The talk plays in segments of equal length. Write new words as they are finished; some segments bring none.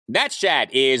Nats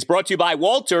Chat is brought to you by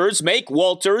Walters. Make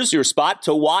Walters your spot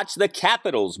to watch the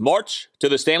Capitals march to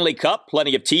the Stanley Cup.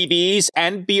 Plenty of TVs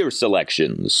and beer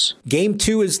selections. Game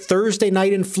 2 is Thursday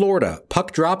night in Florida.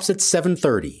 Puck drops at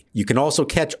 7:30. You can also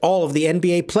catch all of the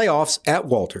NBA playoffs at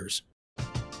Walters.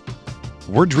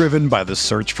 We're driven by the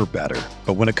search for better.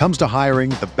 But when it comes to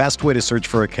hiring, the best way to search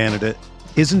for a candidate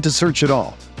isn't to search at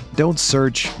all. Don't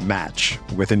search, match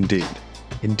with Indeed.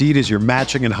 Indeed is your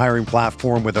matching and hiring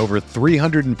platform with over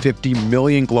 350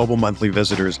 million global monthly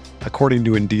visitors, according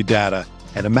to Indeed data,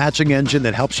 and a matching engine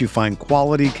that helps you find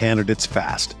quality candidates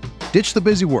fast. Ditch the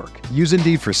busy work. Use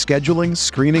Indeed for scheduling,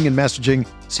 screening, and messaging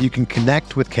so you can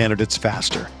connect with candidates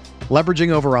faster. Leveraging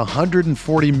over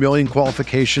 140 million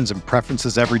qualifications and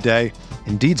preferences every day,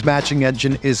 Indeed's matching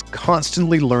engine is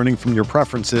constantly learning from your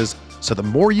preferences, so the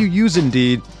more you use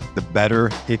Indeed, the better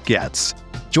it gets.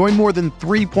 Join more than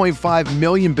 3.5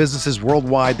 million businesses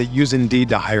worldwide that use Indeed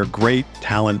to hire great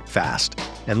talent fast.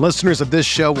 And listeners of this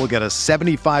show will get a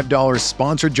 $75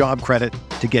 sponsored job credit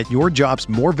to get your jobs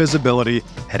more visibility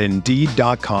at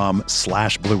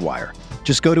Indeed.com/Blue Wire.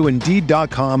 Just go to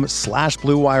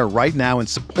Indeed.com/Blue Wire right now and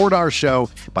support our show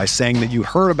by saying that you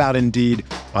heard about Indeed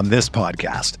on this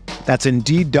podcast. That's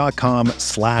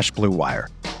Indeed.com/Blue Wire.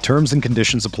 Terms and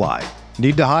conditions apply.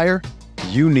 Need to hire?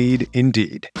 You need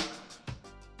Indeed.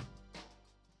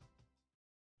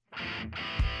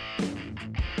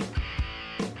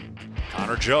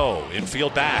 Connor Joe,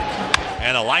 infield back,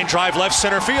 and a line drive left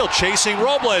center field, chasing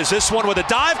Robles. This one with a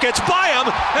dive, gets by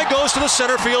him, and goes to the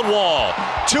center field wall.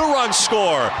 2-run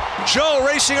score. Joe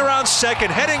racing around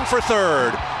second, heading for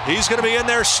third. He's going to be in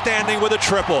there standing with a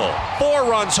triple. 4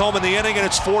 runs home in the inning, and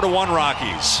it's 4-1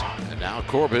 Rockies. And now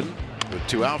Corbin, with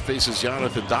 2 out, faces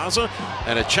Jonathan Daza,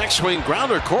 and a check swing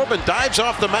grounder. Corbin dives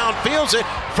off the mound, fields it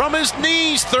from his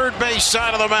knees, third base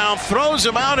side of the mound, throws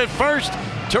him out at first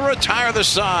to retire the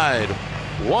side.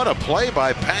 What a play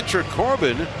by Patrick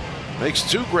Corbin. Makes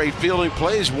 2 great fielding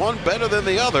plays, one better than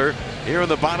the other here in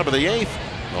the bottom of the 8th.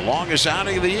 The longest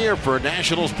outing of the year for a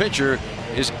Nationals pitcher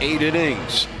is 8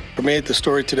 innings. For me, the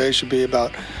story today should be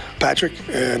about Patrick,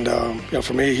 and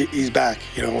for me, he's back.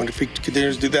 And if he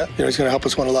continues to do that, he's going to help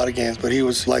us win a lot of games. But he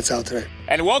was lights out today.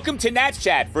 And welcome to Nats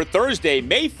Chat for Thursday,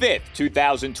 May 5th,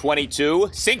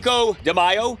 2022, Cinco de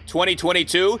Mayo,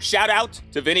 2022. Shout out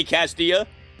to Vinny Castilla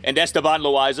and Esteban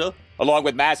Loaiza, along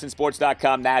with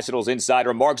MASNsports.com Nationals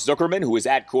insider Mark Zuckerman, who is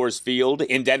at Coors Field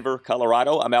in Denver,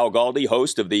 Colorado. I'm Al Galdi,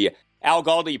 host of the Al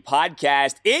Galdi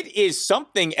podcast. It is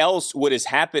something else what is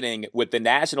happening with the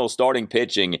Nationals starting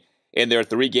pitching in their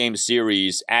 3-game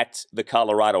series at the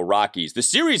Colorado Rockies. The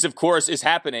series, of course, is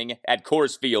happening at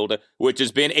Coors Field, which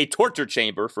has been a torture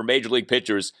chamber for Major League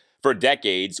pitchers for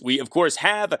decades. We, of course,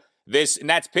 have this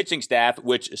Nats pitching staff,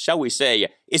 which, shall we say,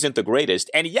 isn't the greatest.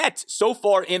 And yet, so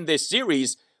far in this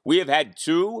series, we have had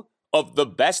 2 of the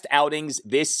best outings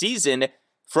this season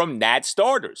from Nats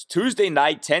starters. Tuesday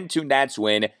night, 10-2 Nats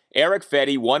win. Eric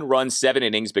Fedde, 1 run, 7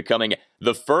 innings, becoming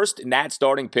the first Nats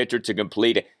starting pitcher to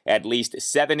complete at least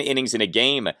 7 innings in a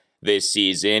game this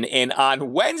season. And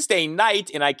on Wednesday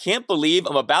night, and I can't believe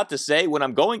I'm about to say what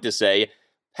I'm going to say,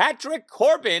 Patrick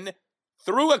Corbin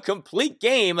threw a complete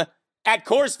game at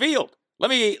Coors Field.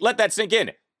 Let that sink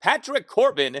in. Patrick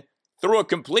Corbin threw a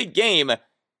complete game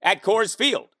at Coors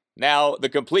Field. Now, the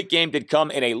complete game did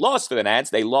come in a loss for the Nats.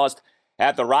 They lost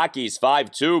at the Rockies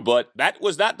 5-2, but that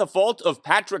was not the fault of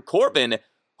Patrick Corbin,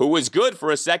 who was good for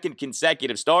a second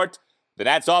consecutive start. The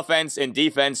Nats offense and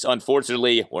defense,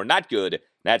 unfortunately, were not good.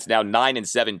 Nats now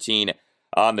 9-17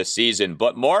 on the season.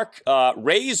 But Mark,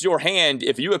 raise your hand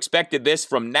if you expected this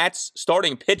from Nats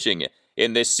starting pitching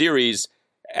in this series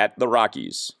at the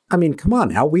Rockies. I mean, come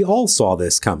on, Al. We all saw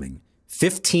this coming.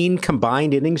 15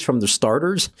 combined innings from the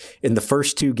starters in the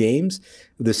first 2 games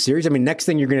of the series. I mean, next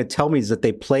thing you're going to tell me is that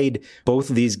they played both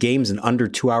of these games in under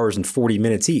 2 hours and 40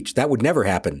 minutes each. That would never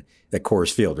happen at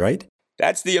Coors Field, right?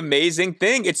 That's the amazing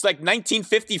thing. It's like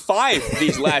 1955,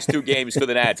 these last 2 games for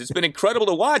the Nats. It's been incredible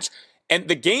to watch. And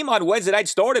the game on Wednesday night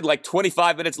started like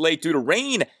 25 minutes late due to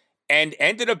rain and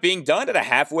ended up being done at a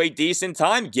halfway decent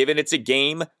time, given it's a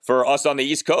game for us on the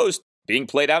East Coast being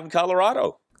played out in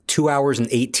Colorado. 2 hours and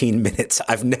 18 minutes.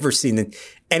 I've never seen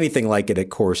anything like it at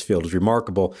Coors Field. It's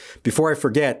remarkable. Before I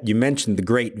forget, you mentioned the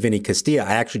great Vinny Castilla.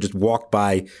 I actually just walked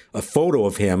by a photo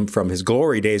of him from his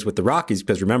glory days with the Rockies,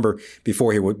 because remember,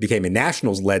 before he became a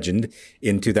Nationals legend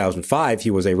in 2005,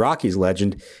 he was a Rockies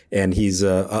legend, and he's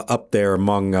up there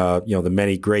among the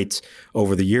many greats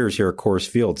over the years here at Coors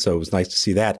Field. So it was nice to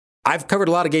see that. I've covered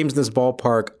a lot of games in this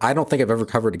ballpark. I don't think I've ever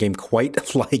covered a game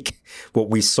quite like what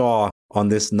we saw on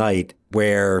this night,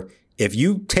 where if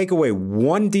you take away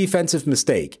one defensive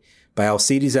mistake by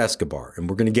Alcides Escobar, and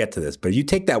we're going to get to this, but you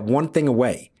take that one thing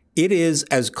away, it is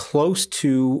as close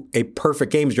to a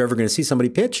perfect game as you're ever going to see somebody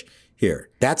pitch here.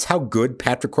 That's how good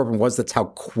Patrick Corbin was. That's how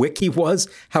quick he was,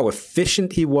 how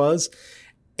efficient he was.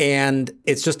 And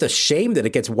it's just a shame that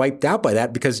it gets wiped out by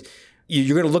that, because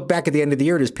you're going to look back at the end of the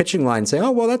year at his pitching line and say,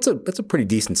 oh, well, that's a pretty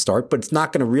decent start, but it's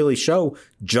not going to really show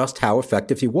just how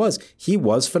effective he was. He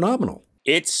was phenomenal.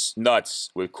 It's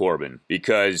nuts with Corbin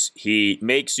because he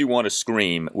makes you want to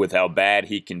scream with how bad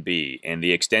he can be and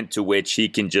the extent to which he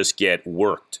can just get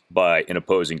worked by an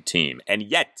opposing team. And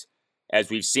yet,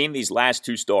 as we've seen these last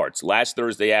two starts, last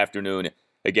Thursday afternoon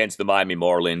against the Miami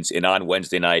Marlins and on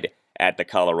Wednesday night at the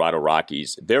Colorado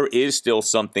Rockies, there is still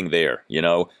something there, you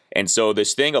know? And so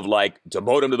this thing of like,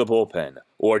 demote him to the bullpen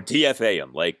or DFA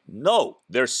him, like, no,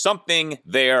 there's something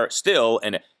there still.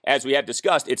 And as we have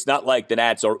discussed, it's not like the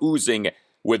Nats are oozing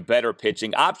with better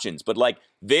pitching options. But like,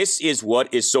 this is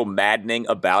what is so maddening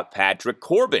about Patrick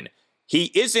Corbin.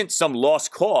 He isn't some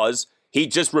lost cause. He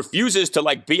just refuses to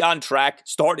like be on track,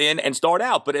 start in and start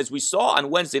out. But as we saw on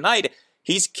Wednesday night,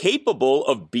 he's capable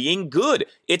of being good.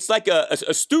 It's like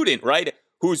a student, right,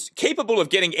 who's capable of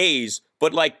getting A's,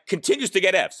 but like continues to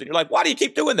get F's. And you're like, why do you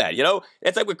keep doing that? You know,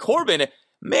 it's like with Corbin,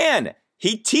 man,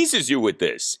 he teases you with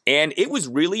this. And it was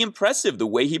really impressive the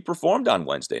way he performed on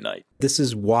Wednesday night. This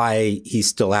is why he's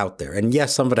still out there. And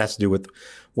yes, some of it has to do with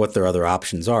what their other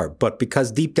options are. But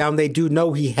because deep down they do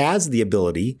know he has the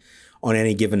ability on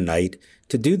any given night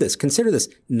to do this. Consider this,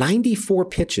 94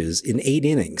 pitches in 8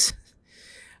 innings.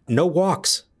 No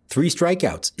walks, 3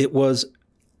 strikeouts. It was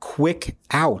quick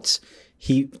outs.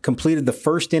 He completed the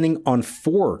first inning on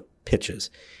 4 pitches.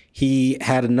 He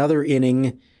had another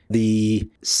inning. The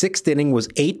 6th inning was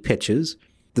 8 pitches.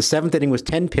 The 7th inning was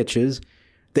 10 pitches.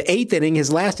 The 8th inning,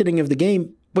 his last inning of the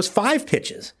game, was 5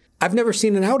 pitches. I've never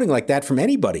seen an outing like that from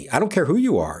anybody. I don't care who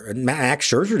you are. And Max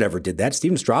Scherzer never did that.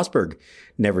 Steven Strasburg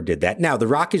never did that. Now, the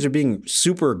Rockies are being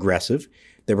super aggressive.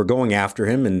 They were going after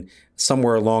him, and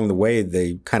somewhere along the way,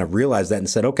 they kind of realized that and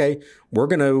said, okay, we're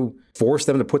going to force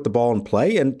them to put the ball in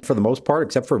play. And for the most part,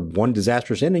 except for one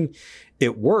disastrous inning,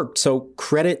 it worked. So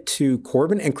credit to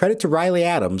Corbin and credit to Riley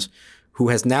Adams, who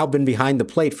has now been behind the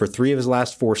plate for 3 of his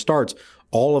last 4 starts,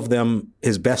 all of them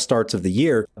his best starts of the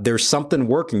year. There's something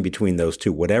working between those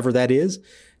two, whatever that is,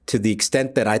 to the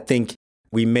extent that I think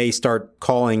we may start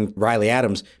calling Riley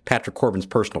Adams Patrick Corbin's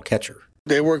personal catcher.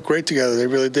 They worked great together. They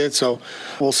really did. So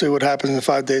we'll see what happens in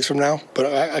 5 days from now. But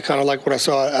I kind of like what I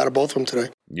saw out of both of them today.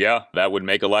 Yeah, that would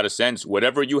make a lot of sense.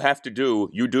 Whatever you have to do,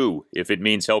 you do, if it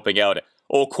means helping out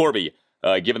old Corby,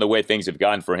 given the way things have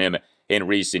gone for him in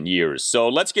recent years. So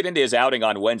let's get into his outing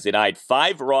on Wednesday night.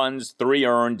 5 runs, 3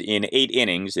 earned in 8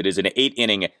 innings. It is an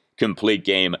 8-inning complete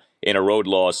game in a road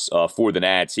loss for the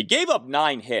Nats. He gave up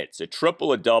 9 hits, a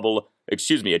triple,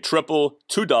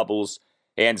 2 doubles,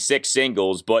 and 6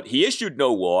 singles, but he issued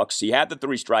no walks. He had the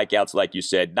 3 strikeouts, like you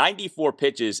said, 94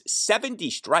 pitches, 70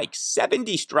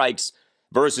 strikes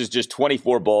versus just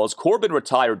 24 balls. Corbin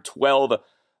retired 12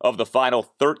 of the final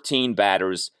 13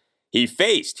 batters he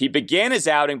began his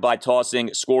outing by tossing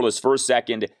scoreless first,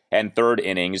 second, and third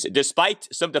innings, despite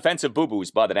some defensive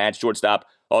boo-boos by the Nats. Shortstop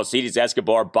Alcides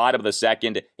Escobar, bottom of the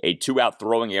second, a 2-out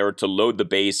throwing error to load the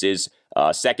bases.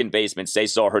 Second baseman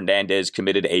Cesar Hernandez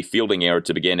committed a fielding error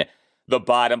to begin the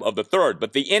bottom of the third.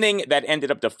 But the inning that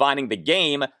ended up defining the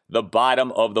game, the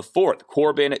bottom of the fourth.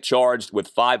 Corbin charged with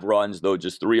 5 runs, though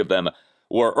just 3 of them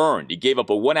were earned. He gave up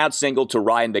a 1-out single to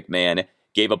Ryan McMahon,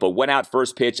 gave up a 1-out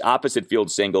first pitch opposite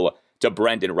field single to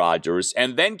Brendan Rodgers.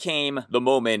 And then came the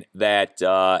moment that,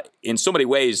 in so many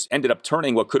ways, ended up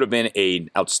turning what could have been an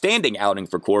outstanding outing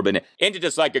for Corbin into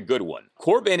just like a good one.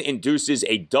 Corbin induces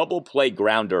a double play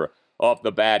grounder off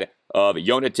the bat of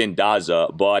Jonathan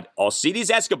Daza, but Alcides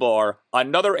Escobar,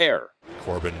 another error.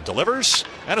 Corbin delivers,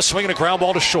 and a swing and a ground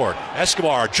ball to short.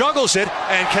 Escobar juggles it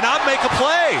and cannot make a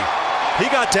play. He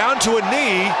got down to a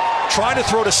knee, trying to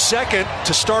throw to second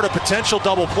to start a potential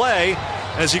double play.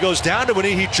 As he goes down to a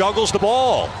knee, he juggles the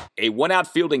ball. A 1-out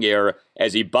fielding error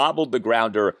as he bobbled the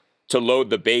grounder to load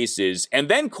the bases. And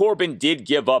then Corbin did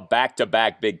give up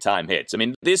back-to-back big-time hits. I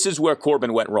mean, this is where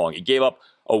Corbin went wrong. He gave up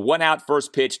a 1-out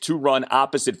first pitch, 2-run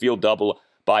opposite field double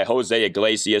by Jose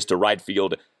Iglesias to right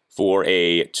field for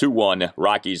a 2-1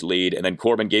 Rockies lead. And then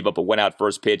Corbin gave up a 1-out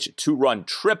first pitch, 2-run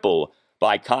triple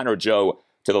by Connor Joe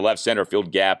to the left center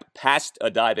field gap, past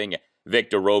a diving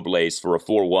Victor Robles for a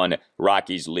 4-1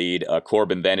 Rockies lead.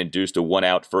 Corbin then induced a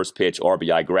 1-out first pitch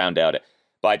RBI groundout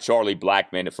by Charlie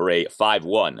Blackmon for a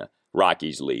 5-1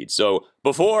 Rockies lead. So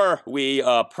before we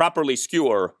properly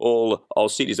skewer old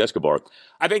Alcides Escobar,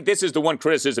 I think this is the one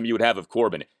criticism you would have of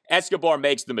Corbin. Escobar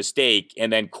makes the mistake,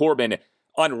 and then Corbin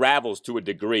unravels to a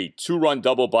degree. 2-run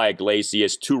double by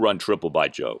Iglesias, 2-run triple by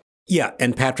Joe. Yeah,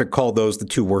 and Patrick called those the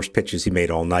 2 worst pitches he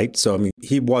made all night. So, I mean,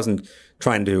 he wasn't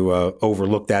trying to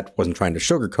overlook that, wasn't trying to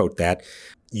sugarcoat that.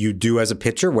 You do as a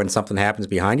pitcher, when something happens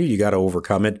behind you, you got to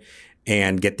overcome it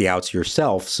and get the outs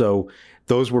yourself. So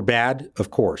those were bad, of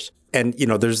course. And,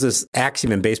 there's this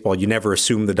axiom in baseball, you never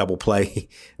assume the double play.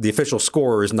 The official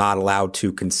scorer is not allowed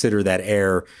to consider that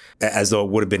error as though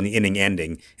it would have been the inning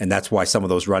ending. And that's why some of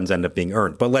those runs end up being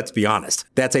earned. But let's be honest,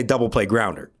 that's a double play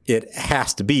grounder. It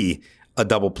has to be a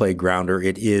double play grounder.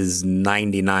 It is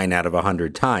 99 out of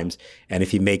 100 times. And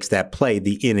if he makes that play,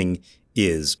 the inning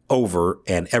is over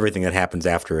and everything that happens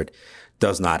after it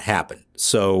does not happen.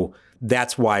 So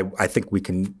that's why I think we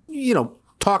can,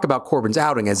 talk about Corbin's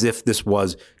outing as if this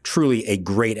was truly a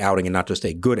great outing and not just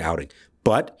a good outing.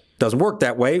 But it doesn't work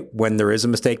that way. When there is a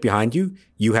mistake behind you,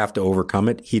 you have to overcome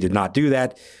it. He did not do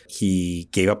that. He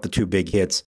gave up the 2 big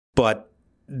hits. But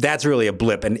that's really a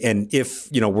blip. And if,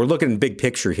 we're looking at big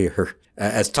picture here,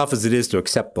 as tough as it is to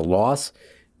accept the loss,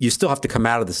 you still have to come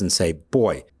out of this and say,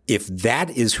 boy, if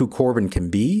that is who Corbin can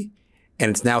be, and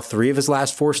it's now 3 of his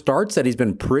last 4 starts that he's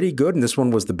been pretty good, and this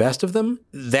one was the best of them,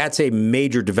 that's a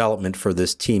major development for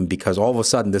this team because all of a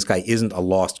sudden this guy isn't a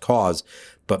lost cause,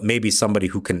 but maybe somebody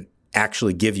who can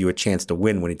actually give you a chance to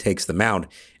win when he takes the mound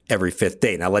every 5th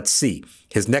day. Now let's see.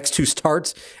 His next 2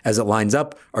 starts, as it lines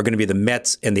up, are going to be the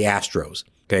Mets and the Astros.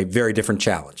 Okay, very different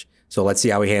challenge. So let's see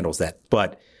how he handles that.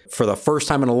 But for the first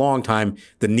time in a long time,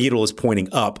 the needle is pointing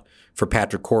up for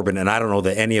Patrick Corbin. And I don't know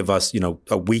that any of us,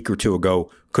 a week or 2 ago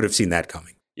could have seen that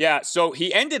coming. Yeah, so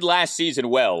he ended last season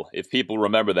well, if people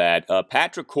remember that.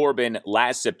 Patrick Corbin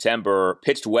last September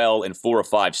pitched well in 4 or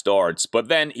 5 starts, but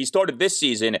then he started this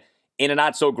season in a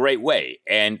not-so-great way,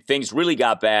 and things really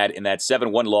got bad in that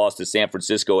 7-1 loss to San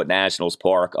Francisco at Nationals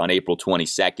Park on April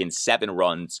 22nd, 7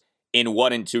 runs in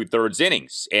 1 2/3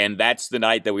 innings, and that's the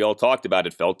night that we all talked about.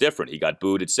 It felt different. He got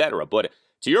booed, etc., but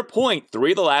to your point,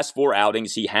 3 of the last 4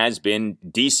 outings, he has been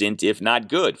decent, if not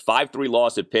good. 5-3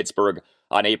 loss at Pittsburgh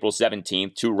on April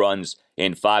 17th, 2 runs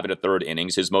in 5 1/3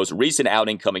 innings. His most recent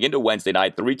outing coming into Wednesday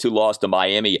night, 3-2 loss to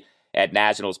Miami at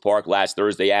Nationals Park last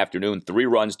Thursday afternoon. 3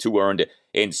 runs, 2 earned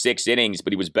in 6 innings,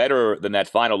 but he was better than that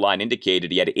final line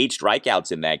indicated. He had 8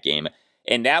 strikeouts in that game.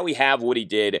 And now we have what he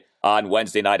did on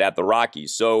Wednesday night at the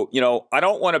Rockies. So, I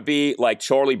don't want to be like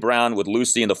Charlie Brown with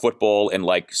Lucy in the football and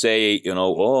say,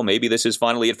 oh, maybe this is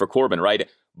finally it for Corbin, right?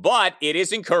 But it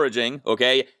is encouraging,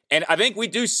 okay? And I think we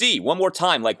do see one more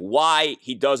time, why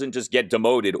he doesn't just get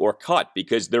demoted or cut,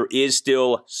 because there is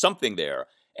still something there.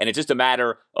 And it's just a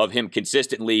matter of him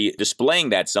consistently displaying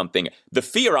that something. The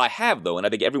fear I have, though, and I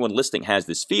think everyone listening has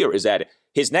this fear, is that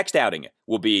his next outing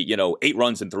will be, 8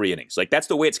 runs in 3 innings. That's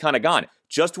the way it's kind of gone.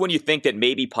 Just when you think that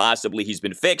maybe possibly he's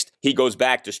been fixed, he goes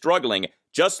back to struggling.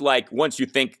 Just like once you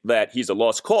think that he's a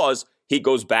lost cause, he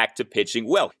goes back to pitching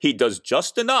well. He does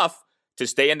just enough to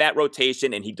stay in that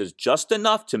rotation, and he does just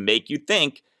enough to make you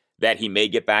think that he may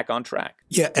get back on track.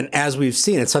 Yeah, and as we've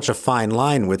seen, it's such a fine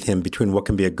line with him between what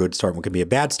can be a good start and what can be a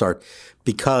bad start,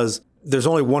 because there's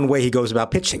only one way he goes about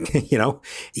pitching.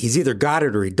 He's either got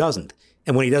it or he doesn't.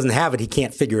 And when he doesn't have it, he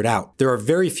can't figure it out. There are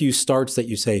very few starts that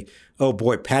you say, oh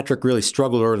boy, Patrick really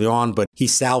struggled early on, but he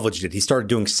salvaged it. He started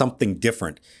doing something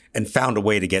different and found a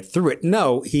way to get through it.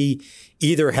 No, he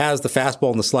either has the fastball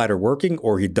and the slider working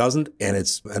or he doesn't, and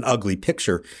it's an ugly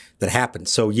picture that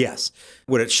happens. So yes,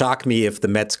 would it shock me if the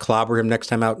Mets clobber him next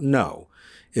time out? No,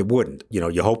 it wouldn't.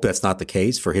 You hope that's not the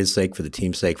case for his sake, for the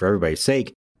team's sake, for everybody's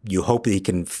sake. You hope that he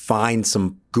can find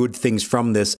some good things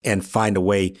from this and find a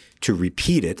way to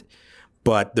repeat it.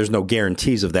 But there's no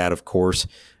guarantees of that, of course.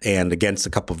 And against a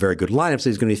couple of very good lineups that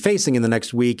he's going to be facing in the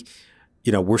next week,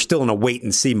 we're still in a wait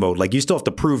and see mode. You still have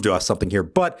to prove to us something here.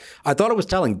 But I thought it was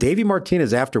telling. Davey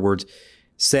Martinez afterwards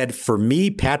said, for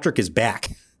me, Patrick is back.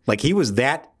 He was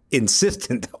that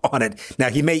insistent on it.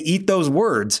 Now, he may eat those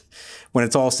words when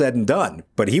it's all said and done,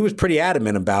 but he was pretty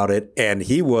adamant about it. And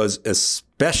he was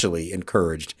especially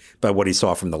encouraged by what he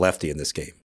saw from the lefty in this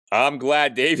game. I'm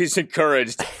glad Davey's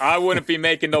encouraged. I wouldn't be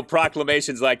making no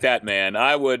proclamations like that, man.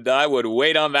 I would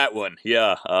wait on that one.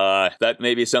 Yeah, that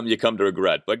may be something you come to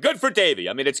regret. But good for Davey.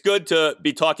 I mean, it's good to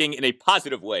be talking in a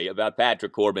positive way about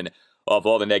Patrick Corbin of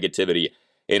all the negativity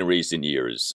in recent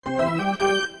years.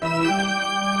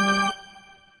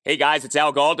 Hey guys, it's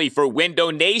Al Galdi for Window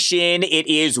Nation. It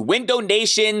is Window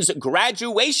Nation's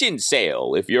graduation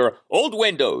sale. If your old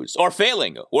windows are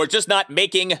failing or just not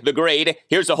making the grade,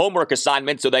 here's a homework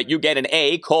assignment so that you get an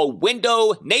A. Call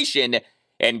Window Nation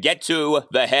and get to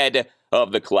the head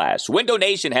of the class. Window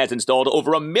Nation has installed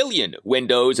over 1 million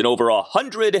windows in over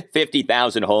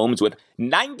 150,000 homes with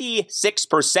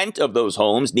 96% of those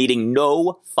homes needing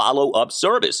no follow-up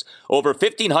service. Over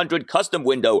 1,500 custom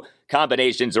window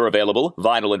combinations are available,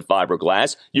 vinyl and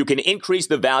fiberglass. You can increase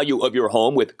the value of your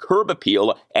home with curb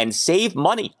appeal and save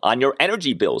money on your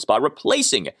energy bills by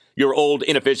replacing your old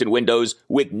inefficient windows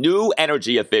with new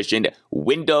energy-efficient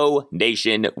Window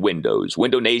Nation windows.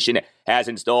 Window Nation has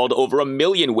installed over 1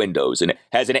 million windows and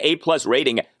has an A-plus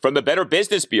rating from the Better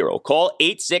Business Bureau. Call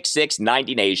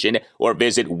 866-90-NATION or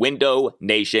visit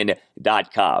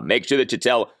windownation.com. Make sure that you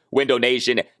tell Window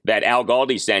Nation that Al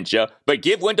Galdi sent you, but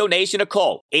give Window Nation a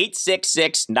call,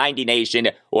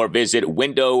 866-90-NATION, or visit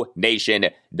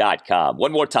windownation.com.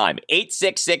 One more time,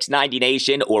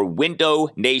 866-90-NATION or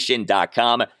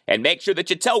windownation.com, and make sure that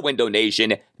you tell Window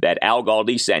Nation that Al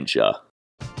Galdi sent you.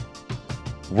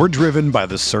 We're driven by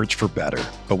the search for better,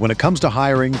 but when it comes to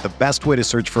hiring, the best way to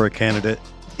search for a candidate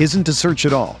isn't to search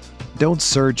at all. Don't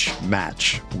search,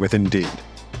 match with Indeed.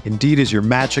 Indeed is your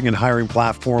matching and hiring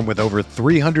platform with over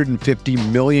 350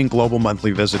 million global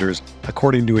monthly visitors,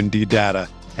 according to Indeed data,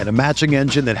 and a matching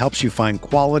engine that helps you find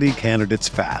quality candidates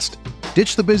fast.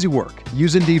 Ditch the busy work.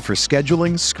 Use Indeed for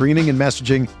scheduling, screening, and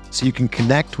messaging so you can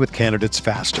connect with candidates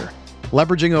faster.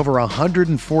 Leveraging over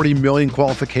 140 million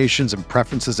qualifications and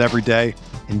preferences every day,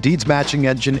 Indeed's matching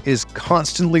engine is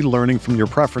constantly learning from your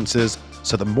preferences,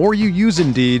 so the more you use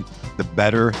Indeed, the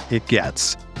better it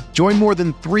gets. Join more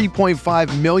than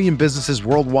 3.5 million businesses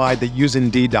worldwide that use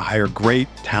Indeed to hire great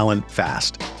talent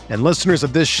fast. And listeners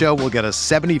of this show will get a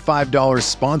 $75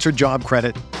 sponsored job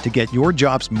credit to get your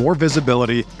jobs more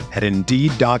visibility at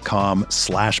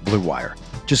Indeed.com/Blue Wire.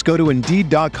 Just go to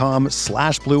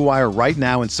Indeed.com/Blue Wire right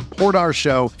now and support our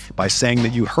show by saying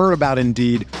that you heard about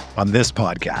Indeed on this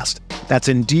podcast. That's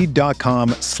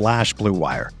Indeed.com/Blue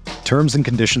Wire. Terms and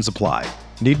conditions apply.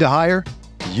 Need to hire?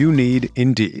 You need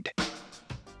Indeed.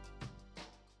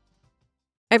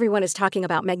 Everyone is talking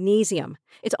about magnesium.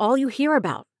 It's all you hear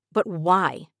about. But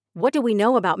why? What do we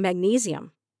know about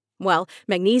magnesium? Well,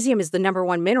 magnesium is the number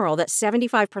one mineral that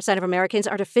 75% of Americans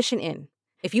are deficient in.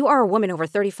 If you are a woman over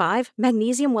 35,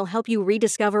 magnesium will help you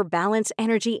rediscover balance,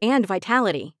 energy, and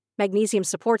vitality. Magnesium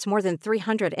supports more than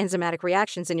 300 enzymatic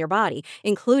reactions in your body,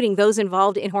 including those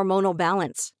involved in hormonal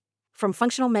balance. From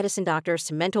functional medicine doctors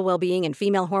to mental well-being and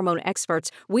female hormone experts,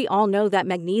 we all know that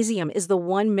magnesium is the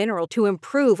one mineral to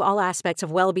improve all aspects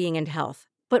of well-being and health.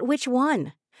 But which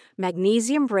one?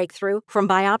 Magnesium Breakthrough from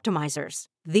Bioptimizers,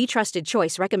 the trusted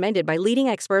choice recommended by leading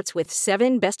experts with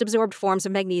 7 best-absorbed forms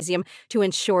of magnesium to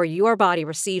ensure your body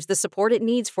receives the support it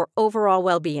needs for overall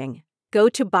well-being. Go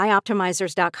to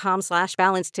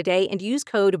bioptimizers.com/balance today and use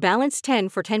code BALANCE10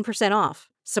 for 10% off.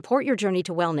 Support your journey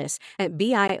to wellness at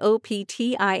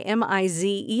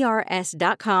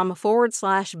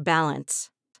bioptimizers.com/balance.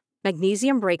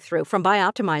 Magnesium Breakthrough from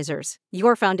Bioptimizers,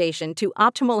 your foundation to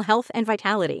optimal health and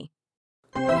vitality.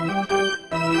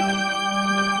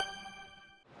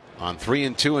 On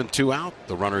 3-2 and 2 out,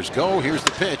 the runners go. Here's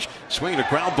the pitch. Swing a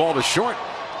ground ball to short.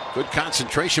 Good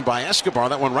concentration by Escobar.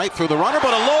 That one right through the runner,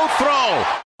 but a low throw.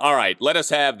 All right, let us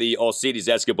have the Alcides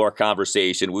Escobar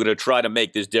conversation. We're going to try to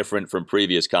make this different from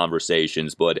previous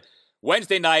conversations, but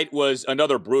Wednesday night was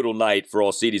another brutal night for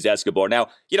Alcides Escobar. Now,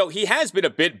 he has been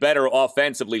a bit better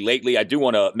offensively lately. I do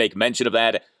want to make mention of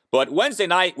that. But Wednesday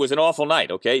night was an awful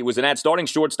night, okay? He was an starting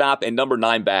shortstop and number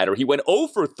 9 batter. He went 0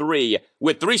 for 3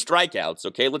 with 3 strikeouts,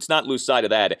 okay? Let's not lose sight of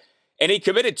that. And he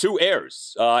committed 2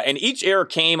 errors. And each error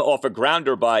came off a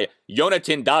grounder by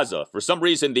Jonathan Daza. For some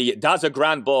reason, the Daza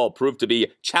ground ball proved to be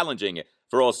challenging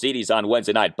for Alcides on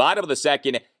Wednesday night. Bottom of the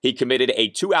second, he committed a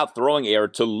 2-out throwing error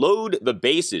to load the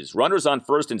bases. Runners on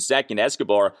first and second.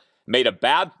 Escobar made a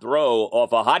bad throw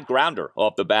off a hot grounder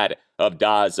off the bat of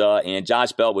Daza, and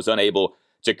Josh Bell was unable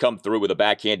to come through with a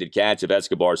backhanded catch of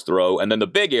Escobar's throw. And then the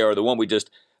big error, the one we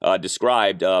just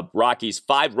described, Rocky's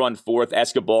 5-run fourth,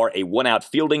 Escobar, a 1-out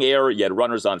fielding error. You had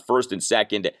runners on first and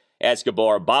second.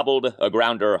 Escobar bobbled a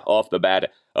grounder off the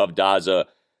bat of Daza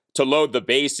to load the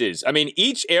bases. I mean,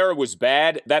 each error was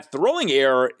bad. That throwing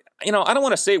error, I don't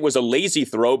want to say it was a lazy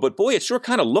throw, but boy, it sure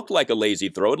kind of looked like a lazy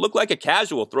throw. It looked like a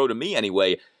casual throw to me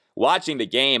anyway, watching the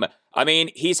game. I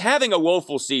mean, he's having a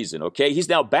woeful season, okay? He's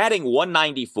now batting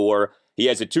 194. He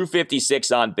has a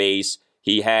 256 on base.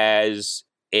 He has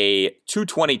a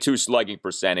 222 slugging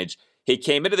percentage. He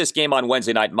came into this game on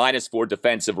Wednesday night -4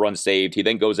 defensive runs saved. He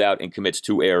then goes out and commits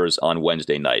 2 errors on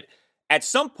Wednesday night. At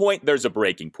some point, there's a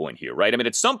breaking point here, right? I mean,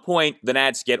 at some point, the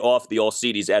Nats get off the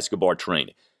Alcides Escobar train.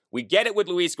 We get it with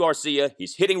Luis Garcia.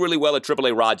 He's hitting really well at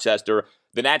AAA Rochester.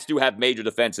 The Nats do have major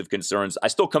defensive concerns. I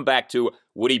still come back to,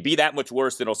 would he be that much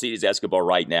worse than Alcides Escobar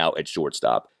right now at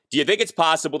shortstop? Do you think it's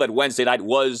possible that Wednesday night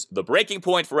was the breaking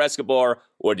point for Escobar,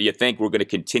 or do you think we're going to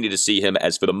continue to see him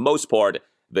as, for the most part,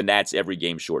 the Nats' every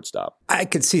game shortstop? I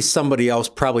could see somebody else,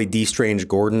 probably D. Strange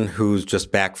Gordon, who's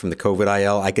just back from the COVID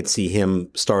IL. I could see him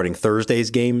starting Thursday's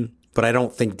game, but I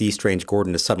don't think D. Strange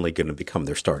Gordon is suddenly going to become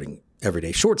their starting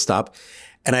everyday shortstop.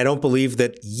 And I don't believe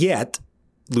that yet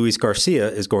Luis Garcia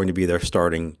is going to be their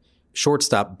starting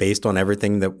shortstop based on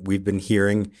everything that we've been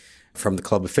hearing from the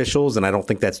club officials, and I don't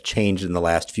think that's changed in the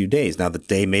last few days. Now, the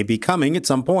day may be coming at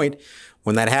some point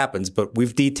when that happens, but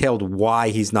we've detailed why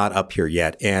he's not up here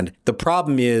yet. And the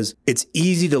problem is it's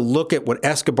easy to look at what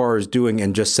Escobar is doing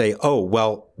and just say, oh,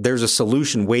 well, there's a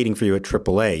solution waiting for you at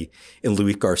AAA in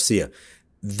Luis Garcia.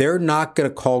 They're not going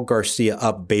to call Garcia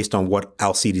up based on what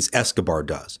Alcides Escobar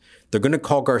does. They're going to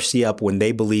call Garcia up when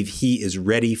they believe he is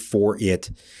ready for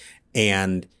it,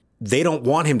 and they don't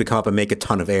want him to come up and make a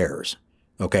ton of errors.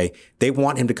 Okay, they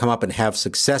want him to come up and have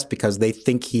success because they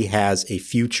think he has a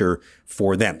future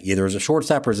for them, either as a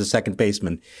shortstop or as a second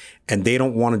baseman, and they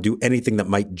don't want to do anything that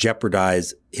might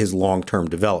jeopardize his long-term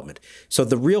development. So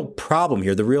the real problem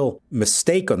here, the real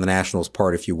mistake on the Nationals'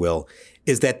 part, if you will,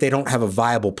 is that they don't have a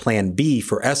viable plan B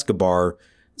for Escobar.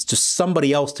 It's just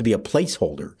somebody else to be a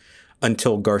placeholder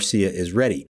until Garcia is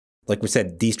ready. Like we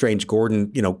said, D. Strange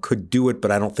Gordon, could do it,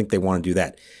 but I don't think they want to do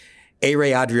that.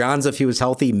 A-Ray Adrianza, if he was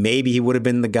healthy, maybe he would have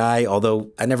been the guy,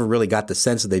 although I never really got the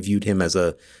sense that they viewed him as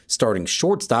a starting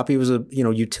shortstop. He was a,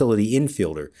 utility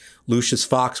infielder. Lucius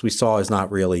Fox, we saw, is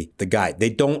not really the guy. They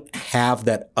don't have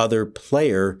that other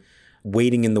player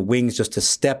waiting in the wings just to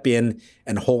step in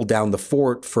and hold down the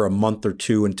fort for a month or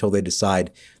two until they decide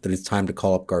that it's time to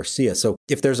call up Garcia. So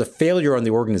if there's a failure on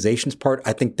the organization's part,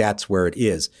 I think that's where it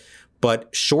is. But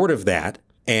short of that,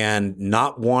 and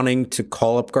not wanting to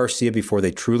call up Garcia before they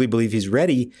truly believe he's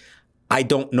ready, I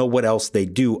don't know what else they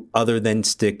do other than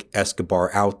stick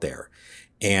Escobar out there.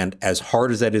 And as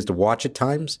hard as that is to watch at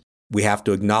times, we have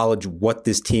to acknowledge what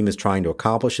this team is trying to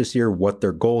accomplish this year, what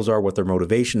their goals are, what their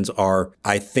motivations are.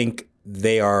 I think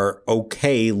they are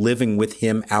okay living with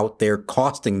him out there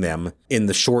costing them in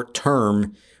the short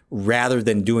term rather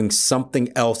than doing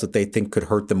something else that they think could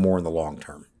hurt them more in the long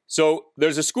term. So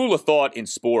there's a school of thought in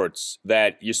sports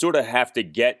that you sort of have to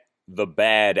get the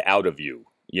bad out of you.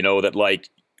 That like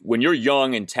when you're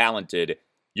young and talented,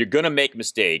 you're going to make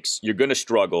mistakes, you're going to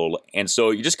struggle. And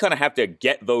so you just kind of have to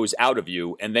get those out of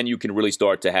you, and then you can really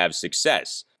start to have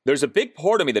success. There's a big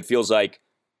part of me that feels like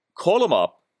call him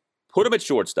up, put him at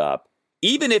shortstop.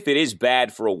 Even if it is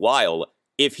bad for a while,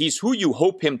 if he's who you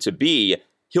hope him to be,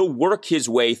 he'll work his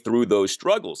way through those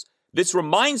struggles. This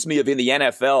reminds me of in the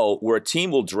NFL where a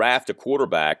team will draft a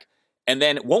quarterback and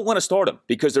then won't want to start him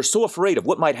because they're so afraid of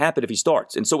what might happen if he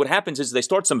starts. And so what happens is they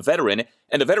start some veteran,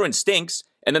 and the veteran stinks,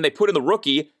 and then they put in the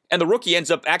rookie, and the rookie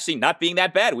ends up actually not being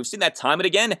that bad. We've seen that time and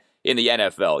again in the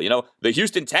NFL. The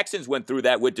Houston Texans went through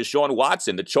that with Deshaun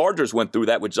Watson. The Chargers went through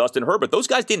that with Justin Herbert. Those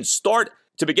guys didn't start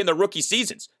to begin their rookie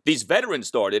seasons. These veterans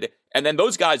started, and then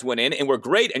those guys went in and were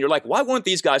great. And you're like, why weren't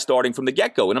these guys starting from the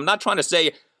get-go? And I'm not trying to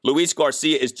say Luis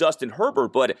Garcia is Justin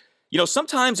Herbert, but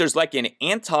sometimes there's like an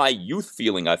anti-youth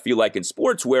feeling, I feel like, in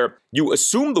sports where you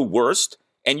assume the worst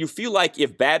and you feel like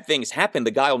if bad things happen, the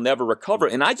guy will never recover.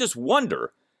 And I just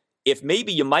wonder if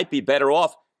maybe you might be better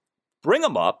off, bring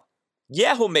him up.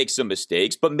 Yeah, he'll make some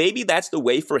mistakes, but maybe that's the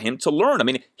way for him to learn. I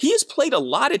mean, he has played a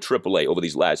lot at AAA over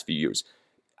these last few years.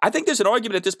 I think there's an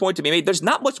argument at this point to be made. There's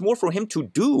not much more for him to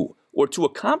do or to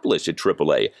accomplish at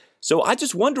AAA. So I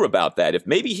just wonder about that. If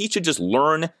maybe he should just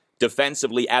learn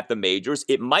defensively at the majors.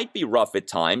 It might be rough at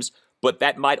times, but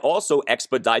that might also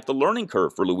expedite the learning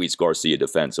curve for Luis Garcia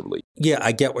defensively. Yeah,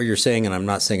 I get what you're saying, and I'm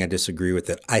not saying I disagree with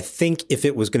it. I think if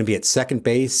it was going to be at second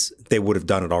base, they would have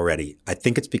done it already. I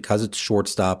think it's because it's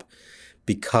shortstop,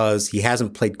 because he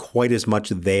hasn't played quite as much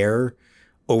there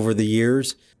over the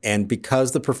years, and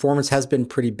because the performance has been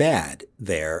pretty bad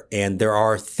there. And there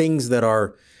are things that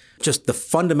are just the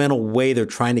fundamental way they're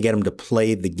trying to get him to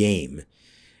play the game.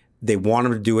 They want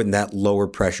him to do it in that lower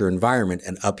pressure environment.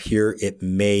 And up here, it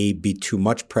may be too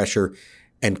much pressure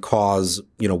and cause,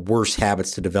 worse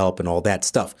habits to develop and all that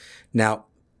stuff. Now,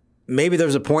 maybe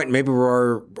there's a point, maybe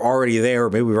we're already there, or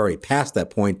maybe we've already passed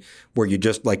that point where you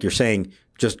just, like you're saying,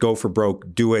 just go for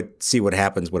broke, do it, see what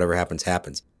happens, whatever happens,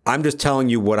 happens. I'm just telling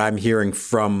you what I'm hearing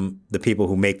from the people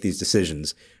who make these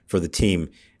decisions for the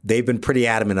team. They've been pretty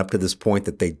adamant up to this point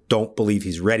that they don't believe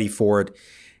he's ready for it,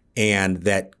 and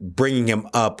that bringing him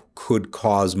up could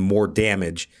cause more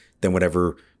damage than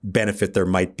whatever benefit there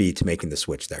might be to making the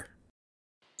switch there.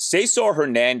 Cesar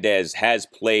Hernandez has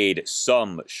played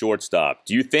some shortstop.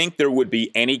 Do you think there would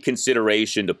be any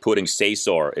consideration to putting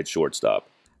Cesar at shortstop?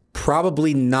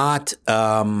 Probably not.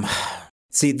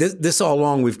 See, this all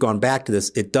along, we've gone back to this.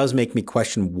 It does make me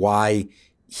question why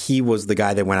he was the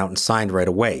guy that went out and signed right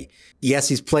away. Yes,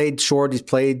 he's played short, he's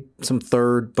played some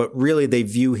third, but really they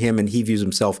view him and he views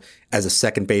himself as a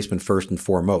second baseman first and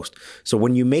foremost. So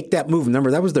when you make that move,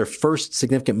 remember, that was their first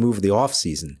significant move of the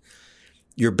offseason.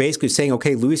 You're basically saying,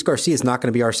 okay, Luis Garcia is not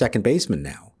going to be our second baseman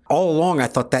now. All along, I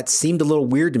thought that seemed a little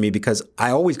weird to me because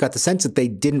I always got the sense that they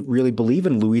didn't really believe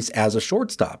in Luis as a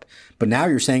shortstop. But now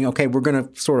you're saying, okay, we're going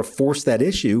to sort of force that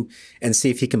issue and see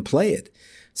if he can play it.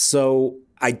 So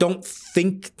I don't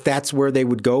think that's where they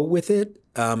would go with it.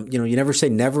 You never say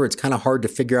never. It's kind of hard to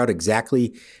figure out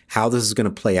exactly how this is going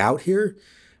to play out here.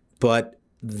 But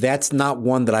that's not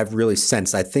one that I've really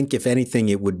sensed. I think, if anything,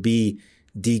 it would be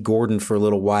D. Gordon for a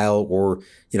little while, or,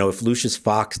 if Lucius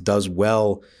Fox does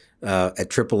well at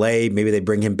AAA, maybe they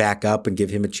bring him back up and give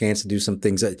him a chance to do some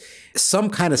things. Some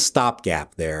kind of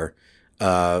stopgap there,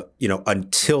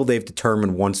 until they've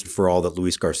determined once and for all that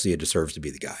Luis Garcia deserves to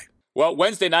be the guy. Well,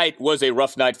 Wednesday night was a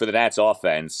rough night for the Nats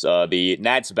offense. The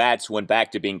Nats bats went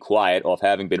back to being quiet off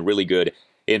having been really good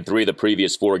in 3 of the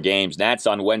previous 4 games. Nats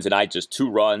on Wednesday night, just 2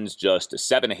 runs, just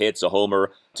 7 hits, a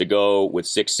homer to go with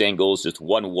 6 singles, just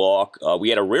 1 walk. We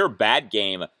had a rare bad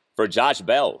game for Josh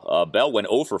Bell. Bell went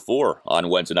 0 for 4 on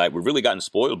Wednesday night. We've really gotten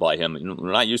spoiled by him.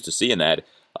 We're not used to seeing that.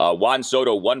 Juan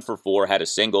Soto 1 for 4, had a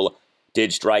single,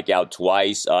 did strike out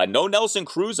twice. No Nelson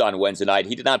Cruz on Wednesday night.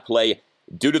 He did not play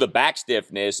due to the back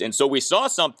stiffness. And so we saw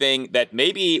something that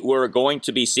maybe we're going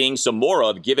to be seeing some more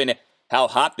of, given how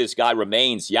hot this guy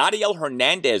remains. Yadiel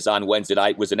Hernandez on Wednesday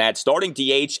night was an starting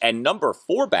DH and number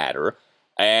 4 batter,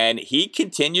 and he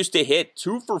continues to hit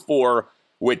 2 for 4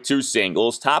 with 2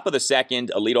 singles. Top of the second,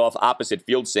 a leadoff opposite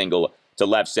field single to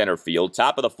left center field.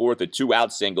 Top of the fourth, a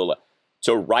 2-out single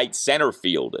to right center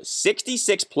field.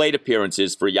 66 plate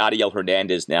appearances for Yadiel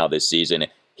Hernandez now this season.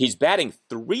 He's batting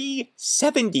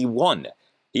 .371.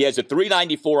 He has a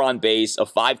 .394 on base, a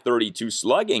 .532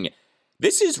 slugging.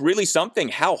 This is really something,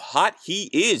 how hot he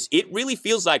is. It really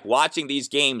feels like watching these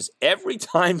games, every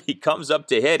time he comes up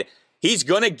to hit, he's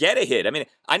going to get a hit. I mean,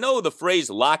 I know the phrase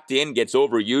locked in gets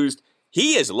overused.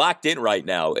 He is locked in right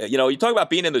now. You talk about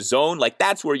being in the zone, like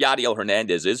that's where Yadiel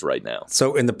Hernandez is right now.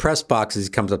 So in the press box, as he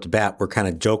comes up to bat, we're kind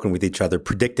of joking with each other,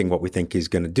 predicting what we think he's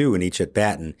going to do in each at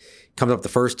bat. And he comes up the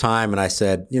first time, and I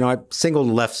said, I singled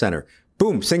to left center.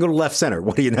 Boom, single to left center.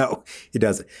 What do you know? He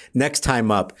does it. Next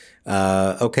time up,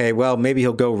 okay, well, maybe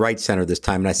he'll go right center this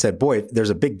time. And I said, boy, there's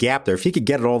a big gap there. If he could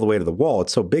get it all the way to the wall,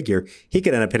 it's so big here, he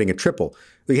could end up hitting a triple.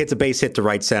 He hits a base hit to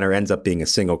right center, ends up being a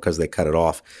single because they cut it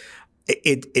off.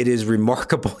 It is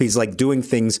remarkable. He's like doing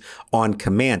things on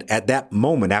command. At that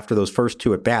moment, after those first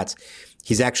 2 at-bats,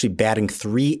 he's actually batting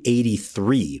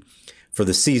 .383 for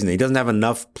the season. He doesn't have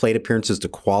enough plate appearances to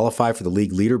qualify for the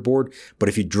league leaderboard, but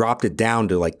if you dropped it down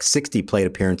to like 60 plate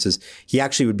appearances, he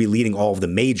actually would be leading all of the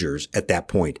majors at that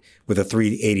point with a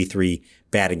 .383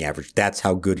 batting average. That's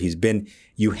how good he's been.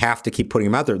 You have to keep putting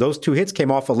him out there. Those 2 hits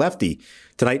came off a lefty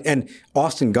tonight, and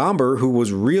Austin Gomber, who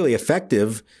was really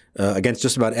effective against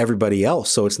just about everybody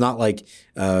else. So it's not like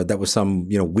that was some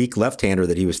weak left-hander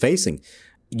that he was facing.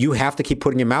 You have to keep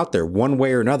putting him out there one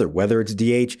way or another, whether it's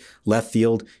DH, left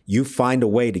field. You find a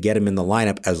way to get him in the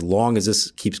lineup as long as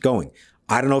this keeps going.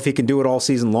 I don't know if he can do it all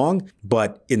season long,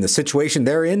 but in the situation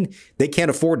they're in, they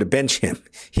can't afford to bench him.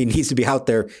 He needs to be out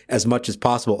there as much as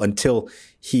possible until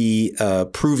he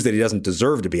proves that he doesn't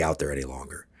deserve to be out there any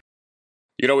longer.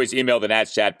 You can always email the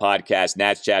Nats Chat Podcast,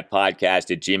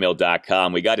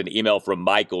 natschatpodcast@gmail.com. We got an email from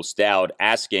Michael Stout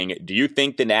asking, do you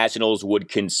think the Nationals would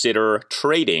consider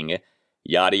trading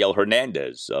Yadiel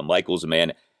Hernandez? Michael's a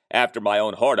man after my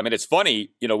own heart. I mean, it's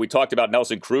funny, we talked about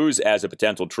Nelson Cruz as a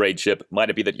potential trade chip. Might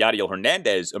it be that Yadiel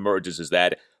Hernandez emerges as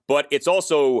that? But it's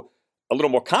also a little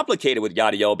more complicated with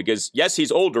Yadiel because, yes,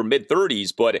 he's older,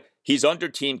 mid-30s, but he's under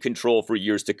team control for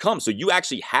years to come. So you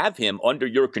actually have him under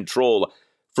your control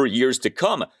for years to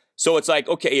come. So it's like,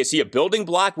 okay, is he a building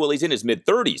block? Well, he's in his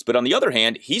mid-30s. But on the other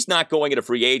hand, he's not going into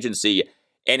free agency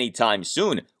anytime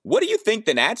soon. What do you think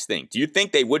the Nats think? Do you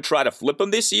think they would try to flip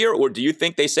him this year? Or do you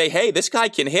think they say, hey, this guy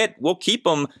can hit, we'll keep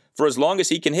him for as long as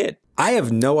he can hit? I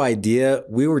have no idea.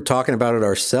 We were talking about it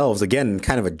ourselves, again, in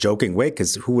kind of a joking way,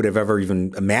 because who would have ever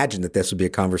even imagined that this would be a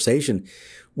conversation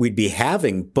we'd be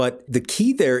having? But the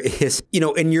key there is,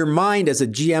 in your mind as a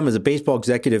GM, as a baseball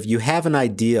executive, you have an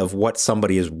idea of what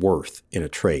somebody is worth in a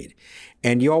trade.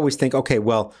 And you always think, okay,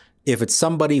 well, if it's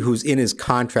somebody who's in his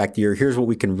contract year, here's what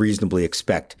we can reasonably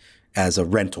expect as a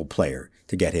rental player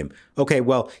to get him. Okay,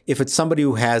 well, if it's somebody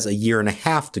who has a year and a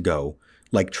half to go,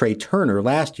 like Trey Turner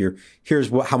last year,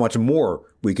 here's how much more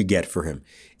we could get for him.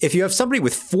 If you have somebody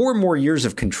with 4 more years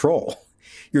of control,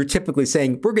 you're typically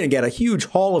saying, we're going to get a huge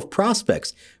haul of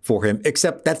prospects for him,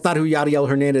 except that's not who Yadiel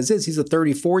Hernandez is. He's a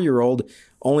 34-year-old,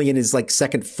 only in his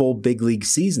second full big league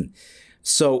season.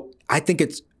 So I think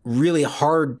it's really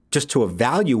hard just to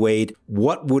evaluate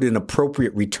what would an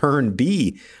appropriate return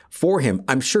be for him.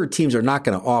 I'm sure teams are not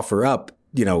going to offer up,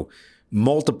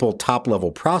 multiple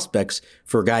top-level prospects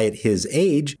for a guy at his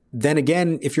age. Then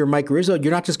again, if you're Mike Rizzo,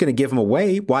 you're not just going to give him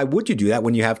away. Why would you do that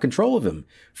when you have control of him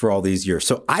for all these years?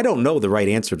 So I don't know the right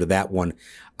answer to that one.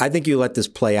 I think you let this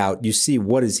play out. You see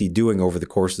what is he doing over the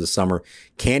course of the summer.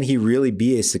 Can he really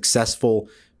be a successful,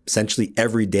 essentially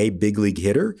everyday big league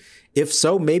hitter? If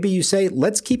so, maybe you say,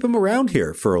 let's keep him around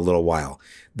here for a little while.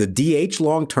 The DH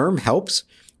long-term helps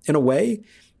in a way.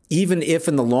 Even if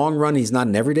in the long run he's not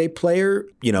an everyday player,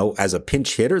 as a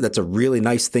pinch hitter, that's a really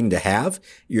nice thing to have at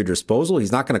your disposal.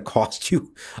 He's not going to cost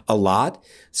you a lot.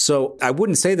 So I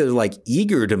wouldn't say they're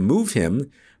eager to move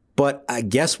him, but I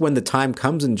guess when the time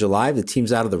comes in July, the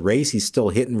team's out of the race, he's still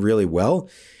hitting really well.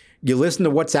 You listen to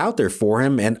what's out there for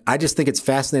him, and I just think it's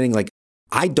fascinating.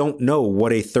 I don't know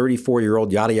what a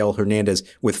 34-year-old Yadiel Hernandez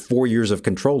with 4 years of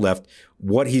control left,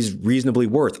 what he's reasonably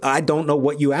worth. I don't know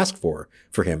what you ask for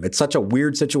him. It's such a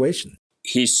weird situation.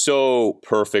 He so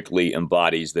perfectly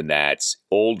embodies the Nats,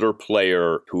 older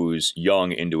player who's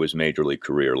young into his major league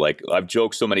career. I've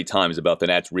joked so many times about the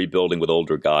Nats rebuilding with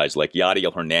older guys.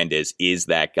 Yadiel Hernandez is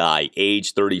that guy,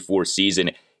 age 34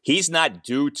 season. He's not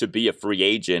due to be a free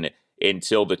agent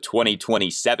until the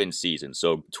 2027 season.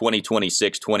 So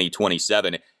 2026,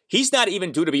 2027. He's not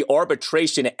even due to be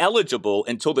arbitration eligible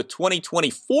until the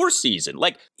 2024 season.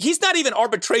 He's not even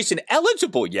arbitration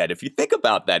eligible yet. If you think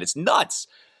about that, it's nuts.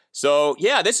 So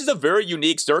yeah, this is a very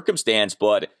unique circumstance,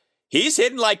 but he's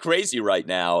hitting like crazy right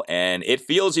now. And it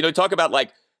feels, talk about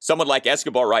someone like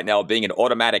Escobar right now being an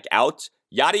automatic out.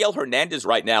 Yadiel Hernandez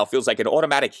right now feels like an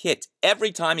automatic hit.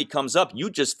 Every time he comes up, you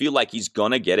just feel like he's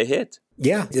going to get a hit.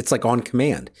 Yeah, it's on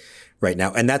command right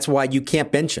now. And that's why you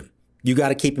can't bench him. You got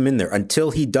to keep him in there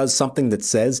until he does something that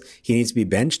says he needs to be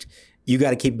benched. You got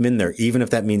to keep him in there, even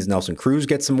if that means Nelson Cruz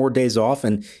gets some more days off.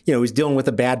 And, he's dealing with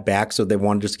a bad back, so they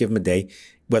want to just give him a day.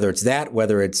 Whether it's that,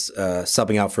 whether it's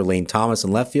subbing out for Lane Thomas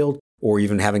in left field, or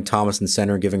even having Thomas in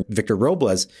center and giving Victor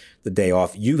Robles the day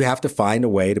off, you have to find a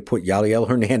way to put Yadiel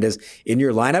Hernandez in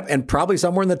your lineup and probably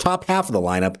somewhere in the top half of the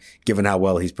lineup, given how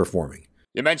well he's performing.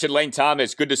 You mentioned Lane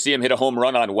Thomas. Good to see him hit a home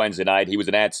run on Wednesday night. He was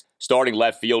an Nats starting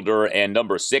left fielder and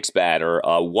number 6 batter.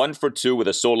 1 for 2 with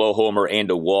a solo homer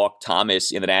and a walk.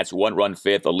 Thomas in the Nats 1-run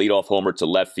fifth, a leadoff homer to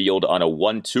left field on a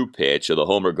 1-2 pitch. The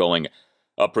homer going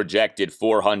a projected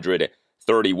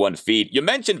 431 feet. You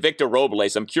mentioned Victor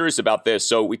Robles. I'm curious about this.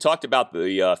 So we talked about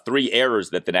the 3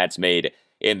 errors that the Nats made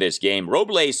in this game.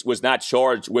 Robles was not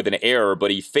charged with an error, but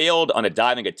he failed on a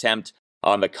diving attempt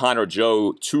on the Connor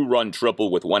Joe 2-run triple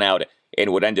with 1 out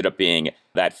and what ended up being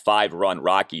that 5-run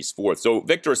Rockies 4th. So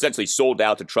Victor essentially sold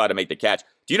out to try to make the catch.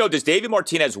 Do you know, does David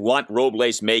Martinez want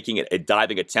Robles making a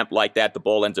diving attempt like that? The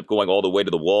ball ends up going all the way to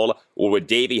the wall? Or would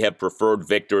Davey have preferred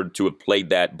Victor to have played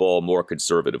that ball more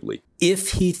conservatively?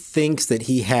 If he thinks that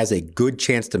he has a good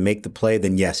chance to make the play,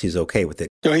 then yes, he's okay with it.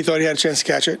 He thought he had a chance to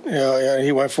catch it. And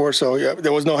he went for it. So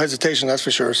there was no hesitation, that's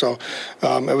for sure. So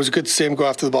it was good to see him go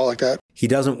after the ball like that. He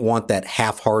doesn't want that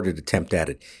half-hearted attempt at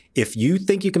it. If you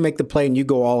think you can make the play and you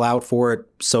go all out for it,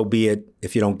 so be it.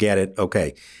 If you don't get it,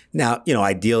 okay. Now,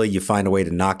 ideally you find a way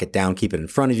to knock it down, keep it in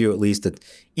front of you at least. It's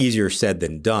easier said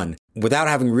than done. Without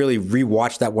having really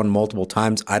rewatched that one multiple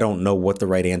times, I don't know what the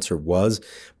right answer was,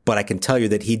 but I can tell you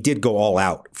that he did go all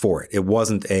out for it. It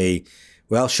wasn't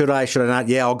should I not?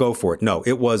 Yeah, I'll go for it. No,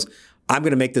 it was, I'm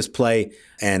going to make this play,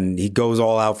 and he goes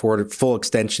all out for it, full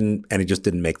extension, and he just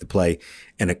didn't make the play,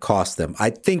 and it cost them. I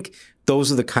think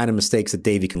those are the kind of mistakes that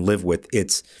Davey can live with.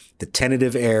 It's the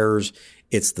tentative errors.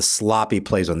 It's the sloppy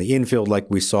plays on the infield like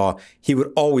we saw. He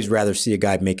would always rather see a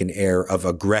guy make an error of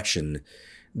aggression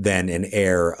than an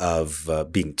error of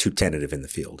being too tentative in the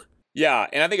field. Yeah,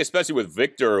 and I think especially with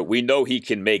Victor, we know he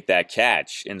can make that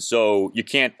catch. And so you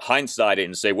can't hindsight it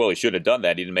and say, well, he should have done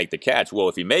that. He didn't make the catch. Well,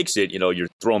 if he makes it, you're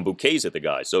throwing bouquets at the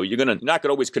guy. So you're not going to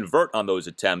always convert on those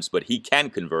attempts, but he can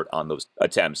convert on those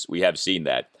attempts. We have seen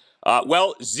that.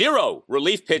 0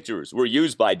 relief pitchers were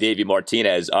used by Davey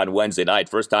Martinez on Wednesday night.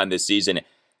 First time this season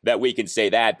that we can say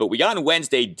that. But we on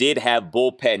Wednesday did have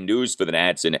bullpen news for the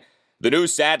Nats, and the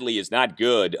news, sadly, is not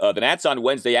good. The Nats on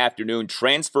Wednesday afternoon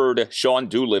transferred Sean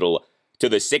Doolittle to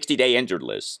the 60-day injured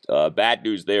list. Bad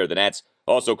news there. The Nats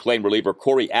also claimed reliever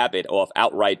Corey Abbott off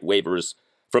outright waivers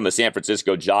from the San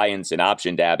Francisco Giants and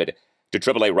optioned Abbott to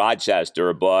AAA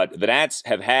Rochester. But the Nats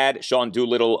have had Sean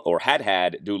Doolittle, or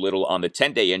had Doolittle, on the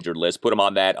 10-day injured list, put him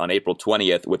on that on April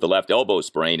 20th with the left elbow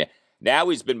sprain. Now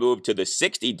he's been moved to the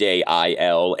 60-day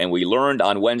IL, and we learned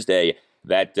on Wednesday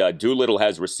that Doolittle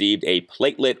has received a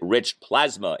platelet-rich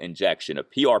plasma injection, a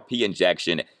PRP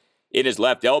injection, in his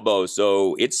left elbow.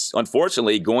 So it's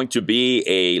unfortunately going to be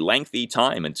a lengthy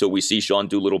time until we see Sean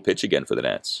Doolittle pitch again for the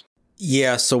Nats.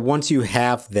 Yeah, so once you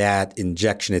have that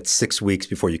injection, it's 6 weeks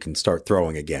before you can start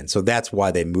throwing again. So that's why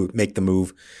they make the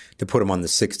move to put him on the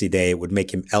 60-day. It would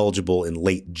make him eligible in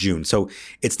late June. So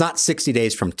it's not 60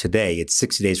 days from today. It's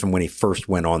 60 days from when he first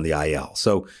went on the IL.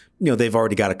 So, they've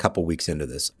already got a couple weeks into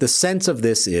this. The sense of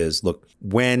this is, look,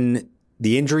 when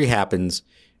the injury happens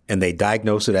and they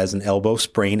diagnose it as an elbow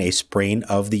sprain, a sprain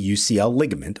of the UCL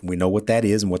ligament, we know what that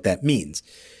is and what that means.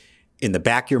 In the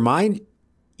back of your mind,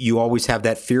 you always have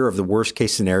that fear of the worst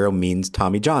case scenario means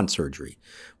Tommy John surgery.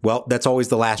 Well, that's always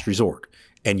the last resort.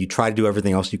 And you try to do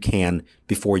everything else you can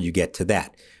before you get to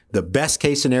that. The best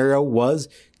case scenario was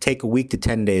take a week to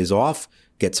 10 days off,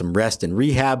 get some rest and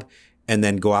rehab, and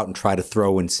then go out and try to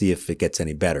throw and see if it gets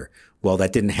any better. Well,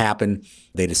 that didn't happen.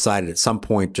 They decided at some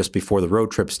point just before the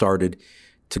road trip started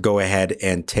to go ahead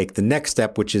and take the next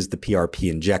step, which is the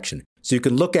PRP injection. So you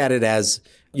can look at it as,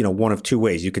 one of two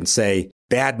ways. You can say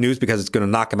bad news because it's going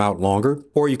to knock him out longer,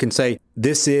 or you can say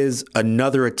this is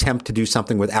another attempt to do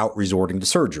something without resorting to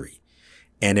surgery.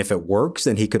 And if it works,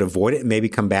 then he could avoid it and maybe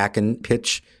come back and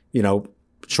pitch,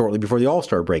 shortly before the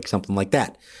All-Star break, something like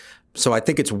that. So I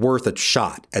think it's worth a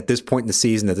shot at this point in the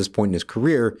season, at this point in his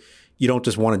career. You don't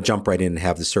just want to jump right in and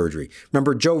have the surgery.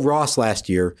 Remember, Joe Ross last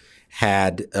year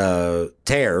had a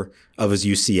tear of his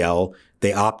UCL.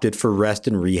 They opted for rest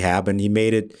and rehab, and he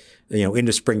made it,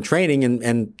 into spring training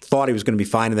and thought he was going to be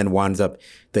fine, and then winds up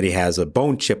that he has a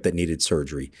bone chip that needed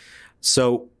surgery.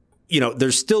 So,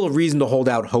 there's still a reason to hold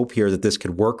out hope here that this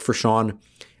could work for Sean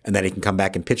and that he can come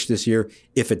back and pitch this year.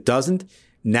 If it doesn't,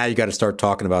 now you got to start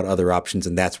talking about other options,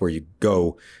 and that's where you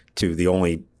go to the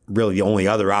only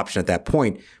other option at that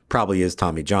point probably is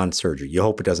Tommy John surgery. You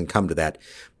hope it doesn't come to that,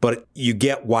 but you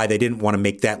get why they didn't want to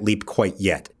make that leap quite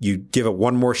yet. You give it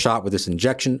one more shot with this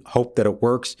injection, hope that it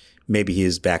works. Maybe he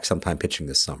is back sometime pitching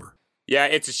this summer. Yeah,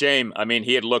 it's a shame. I mean,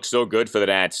 he had looked so good for the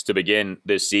Nats to begin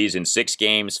this season. 6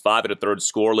 games, 5 1/3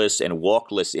 scoreless and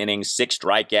walkless innings, 6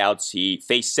 strikeouts. He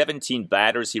faced 17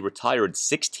 batters. He retired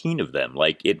 16 of them.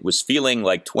 Like, it was feeling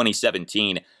like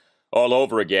 2017 all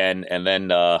over again. And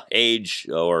then age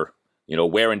or,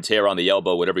 wear and tear on the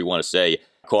elbow, whatever you want to say,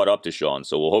 caught up to Sean.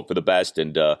 So we'll hope for the best.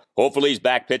 And hopefully he's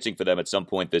back pitching for them at some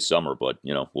point this summer. But,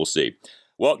 we'll see.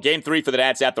 Well, Game 3 for the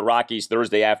Nats at the Rockies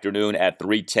Thursday afternoon at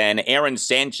 3:10. Aaron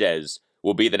Sanchez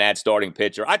will be the Nats starting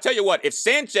pitcher. I tell you what, if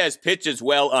Sanchez pitches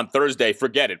well on Thursday,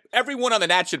 forget it. Everyone on the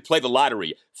Nats should play the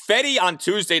lottery. Fedde on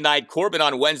Tuesday night, Corbin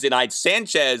on Wednesday night,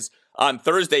 Sanchez on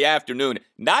Thursday afternoon.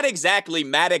 Not exactly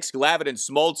Maddox, Glavine, and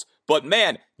Smoltz, but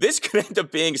man, this could end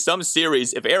up being some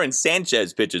series if Aaron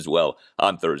Sanchez pitches well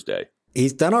on Thursday.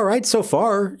 He's done all right so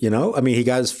far, he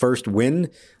got his first win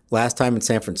last time in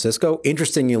San Francisco.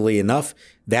 Interestingly enough,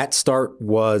 that start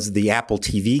was the Apple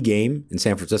TV game in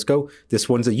San Francisco. This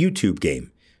one's a YouTube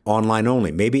game, online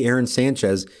only. Maybe Aaron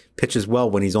Sanchez pitches well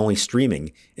when he's only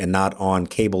streaming and not on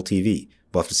cable TV.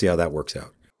 We'll have to see how that works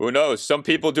out. Who knows? Some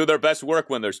people do their best work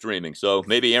when they're streaming, so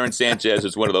maybe Aaron Sanchez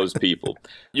is one of those people.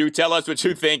 You tell us what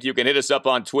you think. You can hit us up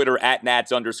on Twitter at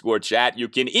 @Nats_chat. You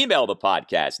can email the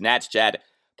podcast,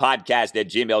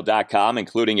 natschatpodcast@gmail.com,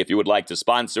 including if you would like to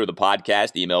sponsor the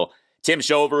podcast, email Tim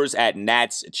Shovers at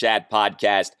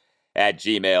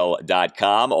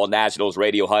natschatpodcast@gmail.com. All Nationals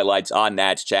radio highlights on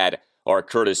Nats Chat are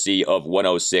courtesy of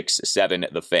 106.7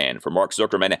 The Fan. For Mark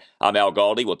Zuckerman, I'm Al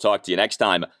Galdi. We'll talk to you next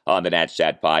time on the Nats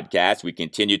Chat Podcast. We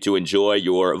continue to enjoy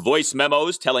your voice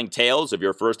memos telling tales of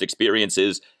your first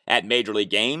experiences at Major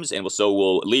League games, and so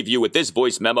we'll leave you with this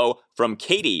voice memo from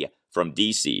Katie from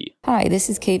D.C. Hi, this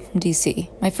is Kate from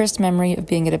D.C. My first memory of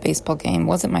being at a baseball game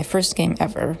wasn't my first game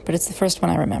ever, but it's the first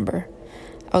one I remember.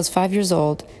 I was 5 years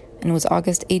old, and it was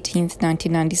August 18th,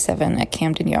 1997 at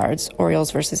Camden Yards,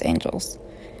 Orioles versus Angels.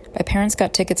 My parents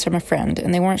got tickets from a friend,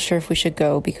 and they weren't sure if we should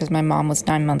go because my mom was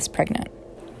 9 months pregnant.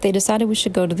 They decided we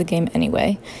should go to the game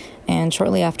anyway, and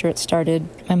shortly after it started,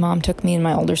 my mom took me and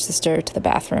my older sister to the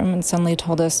bathroom and suddenly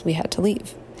told us we had to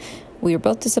leave. We were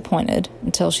both disappointed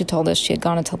until she told us she had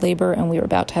gone into labor and we were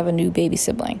about to have a new baby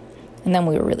sibling, and then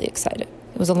we were really excited.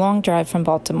 It was a long drive from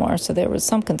Baltimore, so there was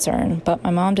some concern, but my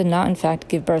mom did not in fact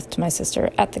give birth to my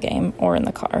sister at the game or in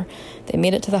the car. They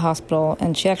made it to the hospital,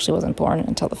 and she actually wasn't born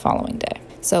until the following day.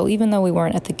 So even though we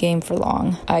weren't at the game for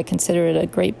long, I consider it a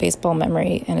great baseball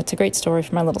memory, and it's a great story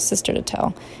for my little sister to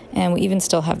tell, and we even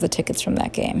still have the tickets from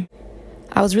that game.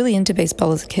 I was really into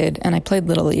baseball as a kid, and I played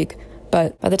Little League,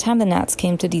 But by the time the Nats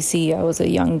came to D.C., I was a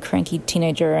young, cranky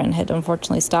teenager and had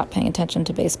unfortunately stopped paying attention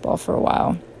to baseball for a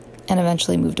while, and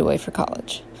eventually moved away for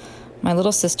college. My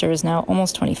little sister is now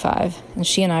almost 25, and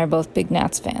she and I are both big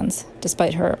Nats fans,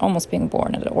 despite her almost being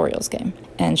born at an Orioles game.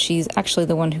 And she's actually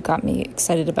the one who got me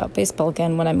excited about baseball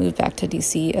again when I moved back to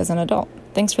D.C. as an adult.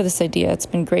 Thanks for this idea. It's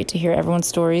been great to hear everyone's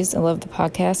stories. I love the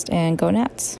podcast, and go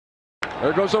Nats.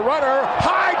 There goes a runner.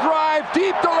 High drive,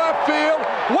 deep to left field,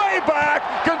 way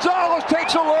back. Gonzalez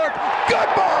takes a look.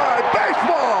 Goodbye,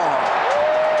 baseball!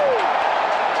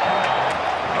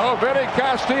 Oh, Vinny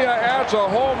Castilla adds a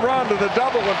home run to the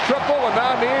double and triple, and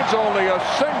now needs only a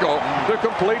single to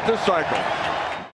complete the cycle.